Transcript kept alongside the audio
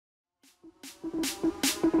All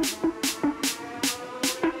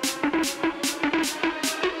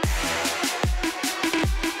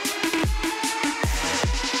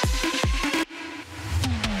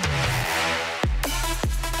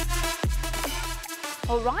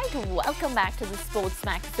right, welcome back to the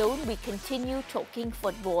SportsMax Zone. We continue talking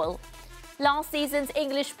football. Last season's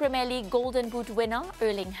English Premier League Golden Boot winner,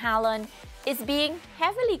 Erling Haaland, is being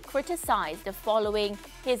heavily criticised following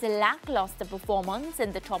his lackluster performance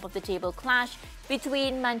in the top-of-the-table clash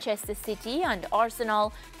between Manchester City and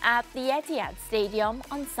Arsenal at the Etihad Stadium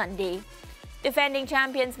on Sunday. Defending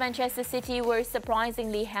champions Manchester City were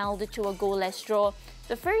surprisingly held to a goalless draw,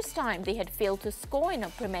 the first time they had failed to score in a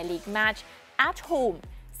Premier League match at home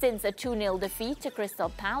since a 2-0 defeat to Crystal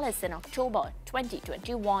Palace in October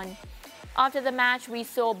 2021. After the match, we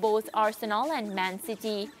saw both Arsenal and Man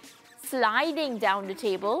City sliding down the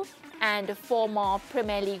table, and former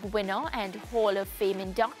Premier League winner and Hall of Fame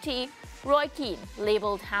inductee Roy Keane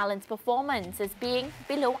labelled Haaland's performance as being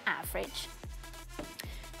below average.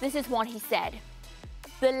 This is what he said: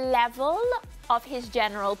 "The level of his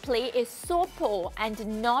general play is so poor,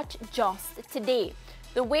 and not just today.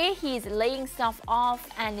 The way he's laying stuff off,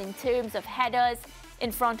 and in terms of headers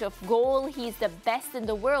in front of goal, he's the best in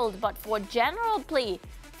the world. But for general play,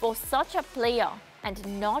 for such a player,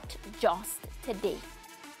 and not just today."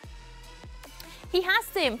 He has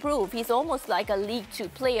to improve. He's almost like a League Two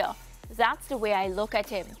player. That's the way I look at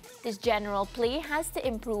him. His general play has to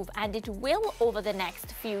improve, and it will over the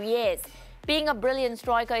next few years. Being a brilliant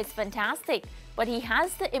striker is fantastic, but he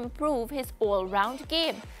has to improve his all-round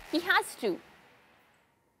game. He has to.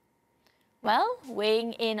 Well,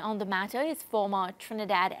 weighing in on the matter is former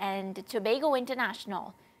Trinidad and Tobago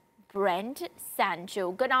international Brent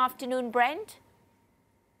Sancho. Good afternoon, Brent.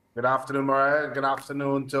 Good afternoon, Mariah. Good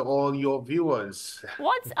afternoon to all your viewers.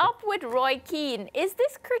 What's up with Roy Keane? Is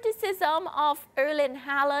this criticism of Erling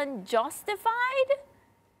Haaland justified?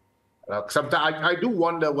 Sometimes I do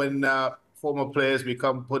wonder when former players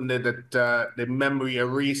become pundit that the memory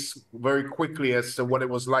erase very quickly as to what it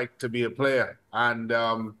was like to be a player. And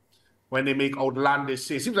when they make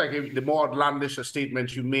outlandish, it seems like the more outlandish a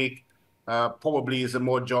statement you make, probably is the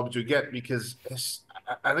more jobs you get, because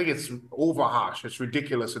I think it's over harsh. It's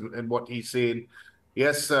ridiculous in what he's saying.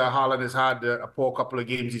 Yes, Haaland has had a poor couple of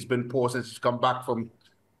games. He's been poor since he's come back from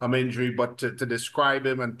injury, but to describe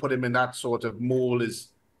him and put him in that sort of mold is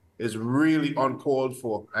really uncalled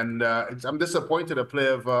for. And I'm disappointed a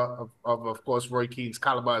player of course, Roy Keane's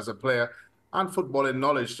caliber as a player and footballing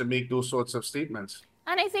knowledge to make those sorts of statements.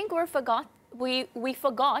 And I think we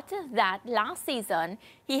forgot that last season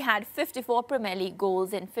he had 54 Premier League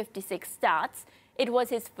goals in 56 starts. It was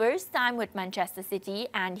his first time with Manchester City,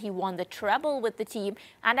 and he won the treble with the team.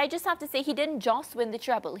 And I just have to say, he didn't just win the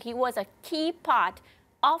treble. He was a key part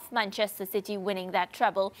of Manchester City winning that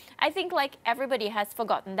treble. I think like everybody has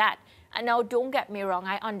forgotten that. And now, don't get me wrong,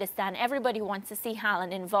 I understand everybody wants to see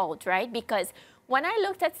Haaland involved, right? Because when I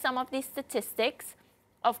looked at some of these statistics,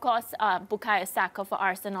 of course, Bukayo Saka for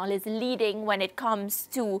Arsenal is leading when it comes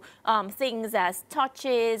to things as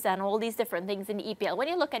touches and all these different things in the EPL. When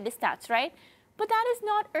you look at the stats, right? But that is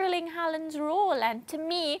not Erling Haaland's role. And to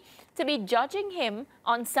me, to be judging him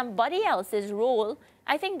on somebody else's role,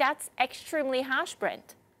 I think that's extremely harsh,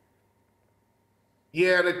 Brent.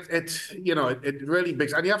 Yeah, it really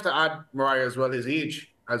makes, and you have to add, Mariah, as well, his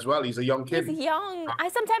age as well. He's a young kid. He's young.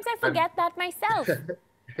 Sometimes I forget that myself.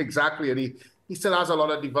 Exactly, and he still has a lot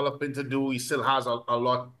of development to do. He still has a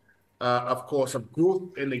lot, of course, of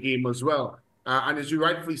growth in the game as well. And as you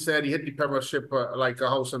rightfully said, he hit the Premiership like a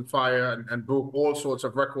house on fire and broke all sorts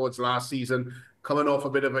of records last season. Coming off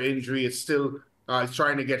a bit of an injury, it's still he's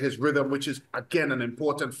trying to get his rhythm, which is, again, an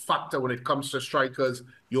important factor when it comes to strikers.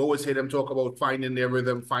 You always hear them talk about finding their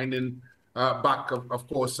rhythm, finding back, of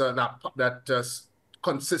course, that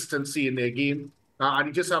consistency in their game. And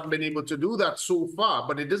he just haven't been able to do that so far.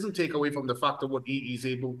 But it doesn't take away from the fact of what he's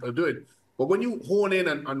able to do it. But when you hone in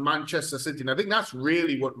on Manchester City, and I think that's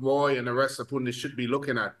really what Roy and the rest of pundits should be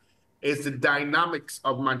looking at, is the dynamics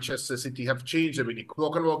of Manchester City have changed a bit. You're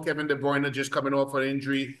talking about Kevin De Bruyne just coming off an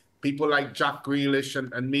injury, people like Jack Grealish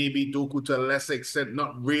and maybe Doku to a lesser extent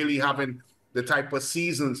not really having the type of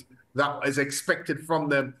seasons that is expected from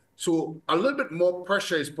them. So a little bit more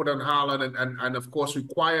pressure is put on Haaland and of course,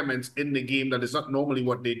 requirements in the game that is not normally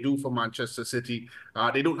what they do for Manchester City.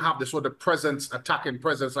 They don't have the sort of presence, attacking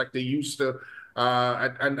presence like they used to.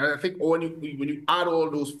 And I think when you add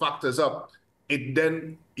all those factors up, it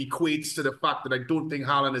then equates to the fact that I don't think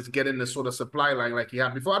Haaland is getting the sort of supply line like he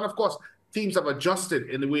had before. And of course, teams have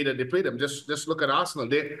adjusted in the way that they play them. Just look at Arsenal.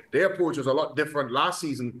 Their approach was a lot different last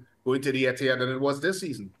season going to the Etihad than it was this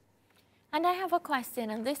season. And I have a question,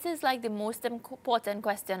 and this is like the most important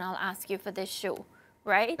question I'll ask you for this show,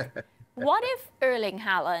 right? What if Erling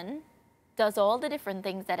Haaland does all the different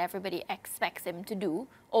things that everybody expects him to do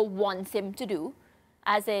or wants him to do,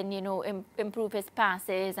 as in, you know, improve his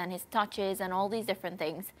passes and his touches and all these different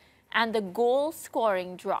things, and the goal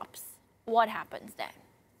scoring drops? What happens then?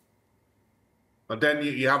 But then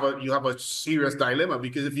you have a serious dilemma,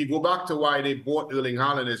 because if you go back to why they bought Erling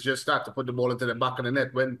Haaland, it's just that to put the ball into the back of the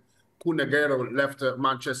net. When Kun Aguero left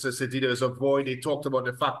Manchester City, there was a void. They talked about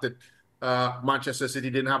the fact that Manchester City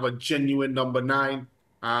didn't have a genuine number 9,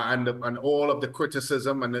 and all of the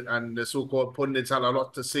criticism and the so-called pundits had a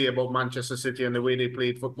lot to say about Manchester City and the way they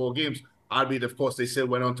played football games. Albeit, of course, they still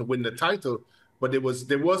went on to win the title. But there was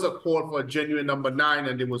a call for a genuine number 9,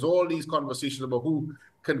 and there was all these conversations about who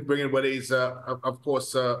can bring in, whether it's, of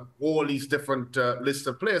course, all these different lists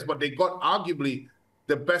of players. But they got arguably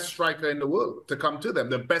the best striker in the world to come to them,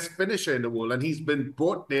 the best finisher in the world, and he's been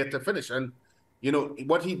brought there to finish. And, you know,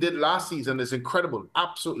 what he did last season is incredible,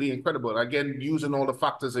 absolutely incredible. Again, using all the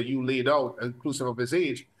factors that you laid out, inclusive of his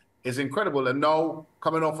age, is incredible. And now,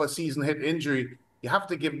 coming off a season-hit injury, you have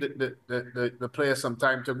to give the player some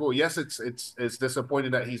time to go. Yes, it's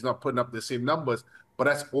disappointing that he's not putting up the same numbers, but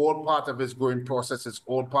that's all part of his growing process. It's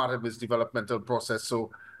all part of his developmental process. So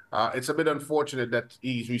it's a bit unfortunate that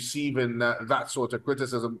he's receiving that sort of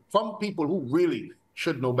criticism from people who really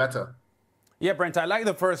should know better. Yeah, Brent, I like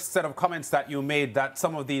the first set of comments that you made, that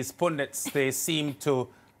some of these pundits, they seem to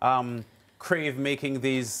crave making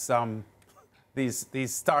these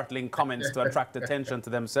startling comments to attract attention to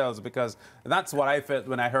themselves, because that's what I felt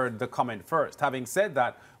when I heard the comment first. Having said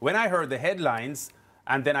that, when I heard the headlines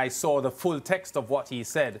and then I saw the full text of what he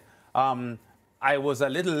said, I was a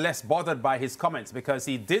little less bothered by his comments, because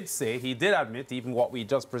he did admit, even what we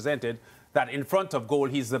just presented, that in front of goal,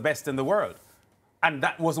 he's the best in the world. And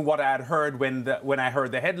that wasn't what I had heard when I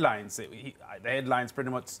heard the headlines. The headlines pretty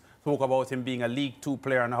much spoke about him being a League Two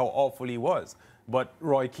player and how awful he was. But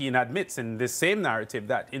Roy Keane admits in this same narrative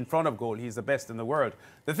that in front of goal, he's the best in the world.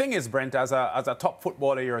 The thing is, Brent, as a top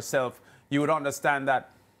footballer yourself, you would understand that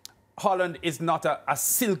Haaland is not a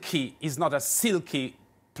silky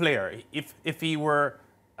player. If he were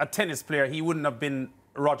a tennis player, he wouldn't have been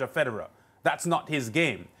Roger Federer. That's not his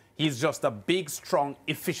game. He's just a big, strong,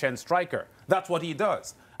 efficient striker. That's what he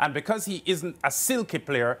does. And because he isn't a silky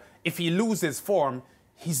player, if he loses form,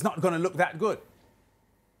 he's not going to look that good.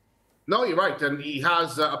 No, you're right. And he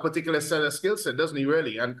has a particular set of skill set, doesn't he,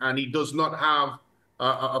 really? And he does not have,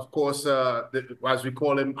 of course, as we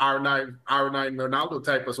call him, R9 Ronaldo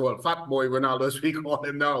type as well, fat boy Ronaldo, as we call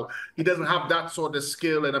him now. He doesn't have that sort of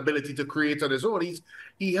skill and ability to create on his own.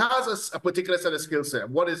 He has a particular set of skill set.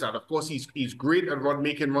 What is that? Of course, he's great at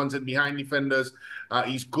making runs in behind defenders.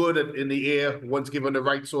 He's good in the air once given the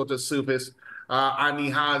right sort of surface. And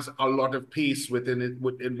he has a lot of pace with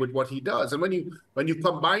what he does. And when you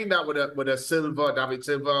combine that with a David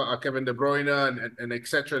Silva, Kevin De Bruyne, and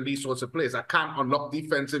etc., and these sorts of players that can't unlock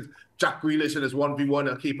defensive, Jack Grealish and his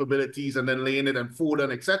 1v1 capabilities, and then laying it and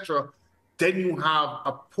Foden, etc., then you have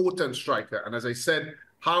a potent striker. And as I said,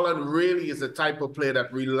 Haaland really is the type of player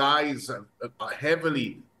that relies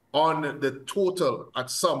heavily on the total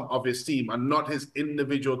at sum of his team and not his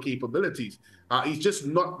individual capabilities. He's just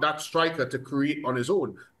not that striker to create on his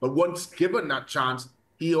own. But once given that chance,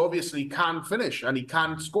 he obviously can finish and he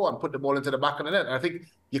can score and put the ball into the back of the net. And I think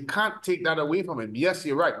you can't take that away from him. Yes,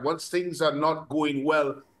 you're right. Once things are not going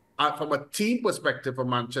well from a team perspective for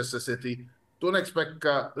Manchester City, don't expect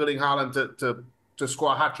Erling Haaland to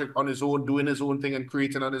score a hat-trick on his own, doing his own thing and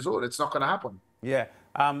creating on his own. It's not going to happen. Yeah.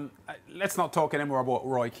 Let's not talk anymore about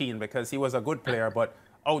Roy Keane, because he was a good player, but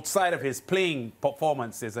outside of his playing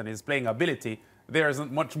performances and his playing ability, there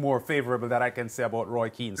isn't much more favorable that I can say about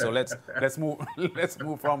Roy Keane. So let's move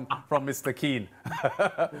from Mr. Keane.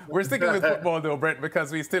 We're sticking with football though, Brent,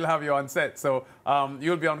 because we still have you on set. So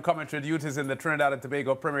you'll be on commentary duties in the Trinidad and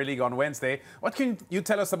Tobago Premier League on Wednesday. What can you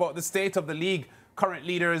tell us about the state of the league? Current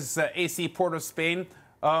leaders, AC Port of Spain,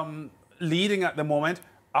 leading at the moment.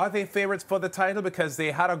 Are they favourites for the title? Because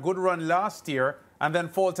they had a good run last year and then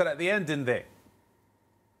faltered at the end, didn't they?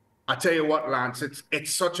 I tell you what, Lance,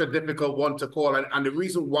 it's such a difficult one to call. And the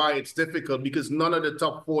reason why it's difficult, because none of the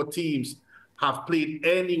top 4 teams have played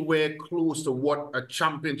anywhere close to what a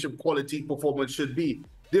championship quality performance should be.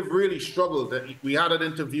 They've really struggled. We had an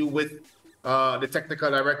interview with the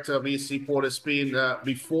technical director of AC Port of Spain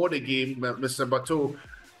before the game, Mr. Bateau,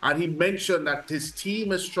 and he mentioned that his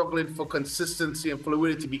team is struggling for consistency and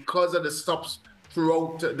fluidity because of the stops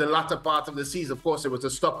throughout the latter part of the season. Of course, it was a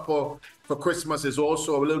stop for Christmas. It's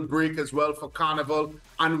also a little break as well for Carnival.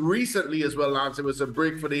 And recently as well, Lance, it was a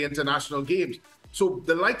break for the international games. So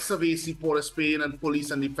the likes of AC Port of Spain and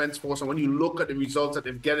Police and Defence Force, and when you look at the results that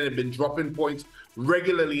they've getting, they've been dropping points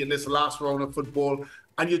regularly in this last round of football.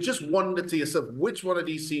 And you just wonder to yourself, which one of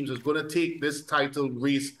these teams is going to take this title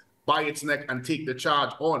race by its neck and take the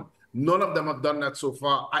charge on? None of them have done that so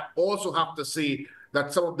far. I also have to say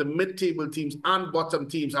that some of the mid-table teams and bottom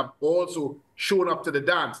teams have also shown up to the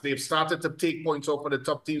dance. They've started to take points off of the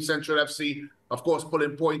top team, Central FC, of course,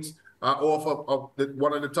 pulling points off of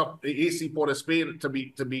one of the top, AC Port of Spain, to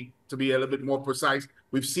be a little bit more precise.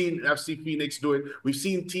 We've seen FC Phoenix do it. We've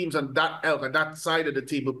seen teams on that side of the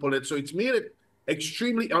table pull it. So it's made it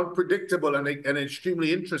extremely unpredictable and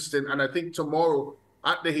extremely interesting. And I think tomorrow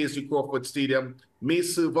at the Hasely Crawford Stadium may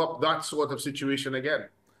serve up that sort of situation again.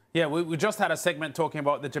 Yeah, we just had a segment talking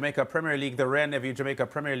about the Jamaica Premier League, the Ren of Jamaica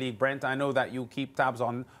Premier League. Brent, I know that you keep tabs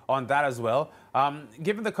on that as well.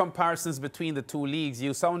 Given the comparisons between the two leagues,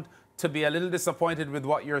 you sound to be a little disappointed with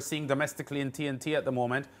what you're seeing domestically in TNT at the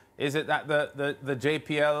moment. Is it that the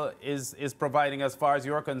JPL is providing, as far as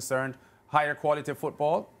you're concerned, higher quality of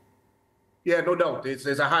football? Yeah, no doubt.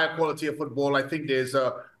 There's a higher quality of football. I think there's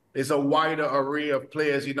a wider array of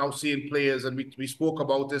players. You're now seeing players, and we spoke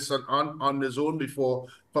about this on the zone before,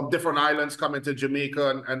 from different islands coming to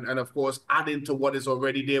Jamaica and of course adding to what is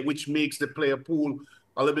already there, which makes the player pool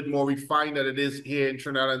a little bit more refined than it is here in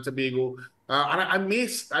Trinidad and Tobago. And I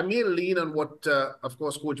may lean on what, of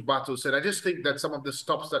course, Coach Bato said. I just think that some of the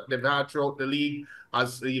stops that they've had throughout the league,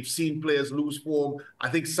 as you've seen players lose form, I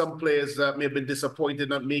think some players may have been disappointed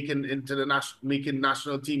not making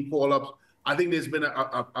national team call-ups. I think there's been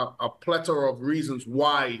a plethora of reasons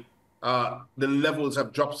why the levels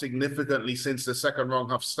have dropped significantly since the second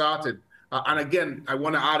round have started. And again, I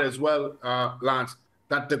want to add as well, Lance,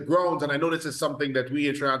 that the grounds, and I know this is something that we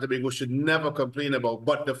in Trinidad and Tobago should never complain about,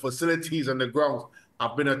 but the facilities and the grounds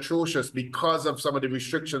have been atrocious because of some of the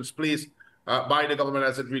restrictions placed by the government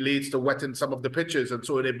as it relates to wetting some of the pitches. And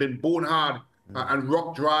so they've been bone hard and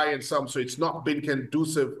rock dry in some, so it's not been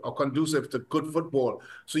conducive to good football.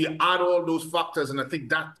 So you add all those factors, and I think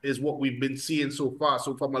that is what we've been seeing so far.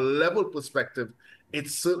 So from a level perspective,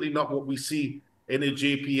 it's certainly not what we see in the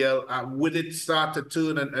JPL. Will it start to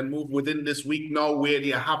turn and move within this week now, where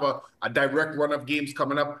you have a direct run of games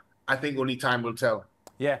coming up? I think only time will tell.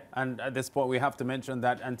 Yeah, and at this point we have to mention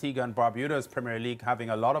that Antigua and Barbuda's Premier League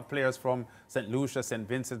having a lot of players from St. Lucia, St.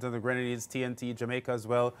 Vincent and the Grenadines, TNT, Jamaica as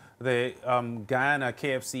well. The Guyana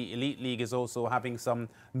KFC Elite League is also having some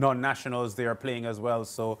non-nationals they are playing as well.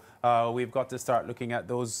 So we've got to start looking at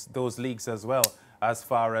those leagues as well, as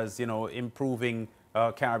far as, you know, improving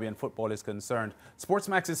Caribbean football is concerned.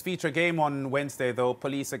 SportsMax's feature game on Wednesday, though,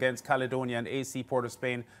 Police against Caledonia and AC Port of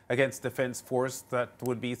Spain against Defence Force. That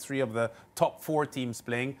would be 3 of the top 4 teams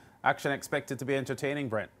playing. Action expected to be entertaining,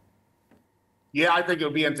 Brent. Yeah, I think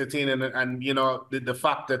it'll be entertaining. And you know, the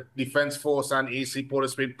fact that Defence Force and AC Port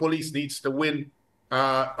of Spain, Police needs to win,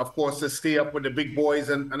 of course, to stay up with the big boys.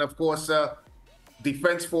 And of course,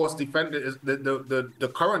 Defence Force,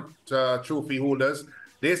 the current trophy holders,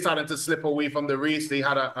 they're starting to slip away from the race. They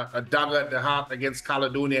had a dagger at the heart against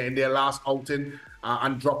Caledonia in their last outing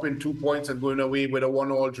and dropping 2 points and going away with a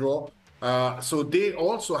 1-1 draw. So they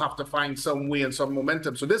also have to find some way and some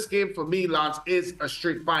momentum. So this game for me, Lance, is a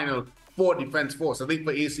straight final for Defence Force. I think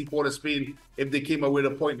for AC Port of Spain, if they came away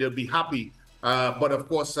with a point, they'll be happy. But of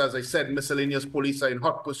course, as I said, Miscellaneous Police are in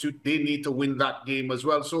hot pursuit. They need to win that game as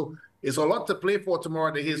well. So it's a lot to play for tomorrow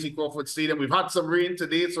at the Hasely Crawford Stadium. We've had some rain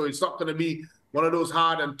today, so it's not going to be one of those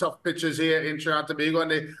hard and tough pitches here in Trinidad and Tobago, and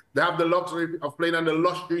they have the luxury of playing on the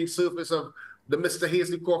lush green surface of the Mr.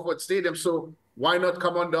 Hasely Crawford Stadium. So why not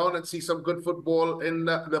come on down and see some good football in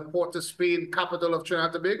the Port of Spain, capital of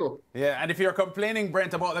Trinidad and Tobago? Yeah, and if you're complaining,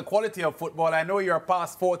 Brent, about the quality of football, I know you're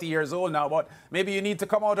past 40 years old now, but maybe you need to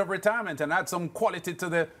come out of retirement and add some quality to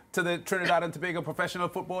the Trinidad and Tobago Professional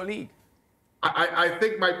Football League. I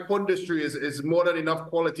think my punditry is more than enough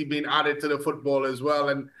quality being added to the football as well.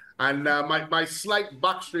 And my slight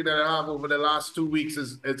backstreet that I have over the last 2 weeks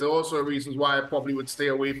is also a reason why I probably would stay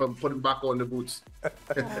away from putting back on the boots.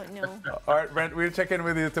 Oh, no. All right, Brent, we'll check in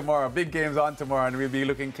with you tomorrow. Big games on tomorrow, and we'll be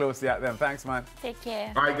looking closely at them. Thanks, man. Take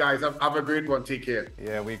care. All right, guys. Have a great one. Take care.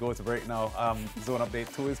 Yeah, we go to break now. Zone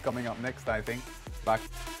Update 2 is coming up next, I think. Back.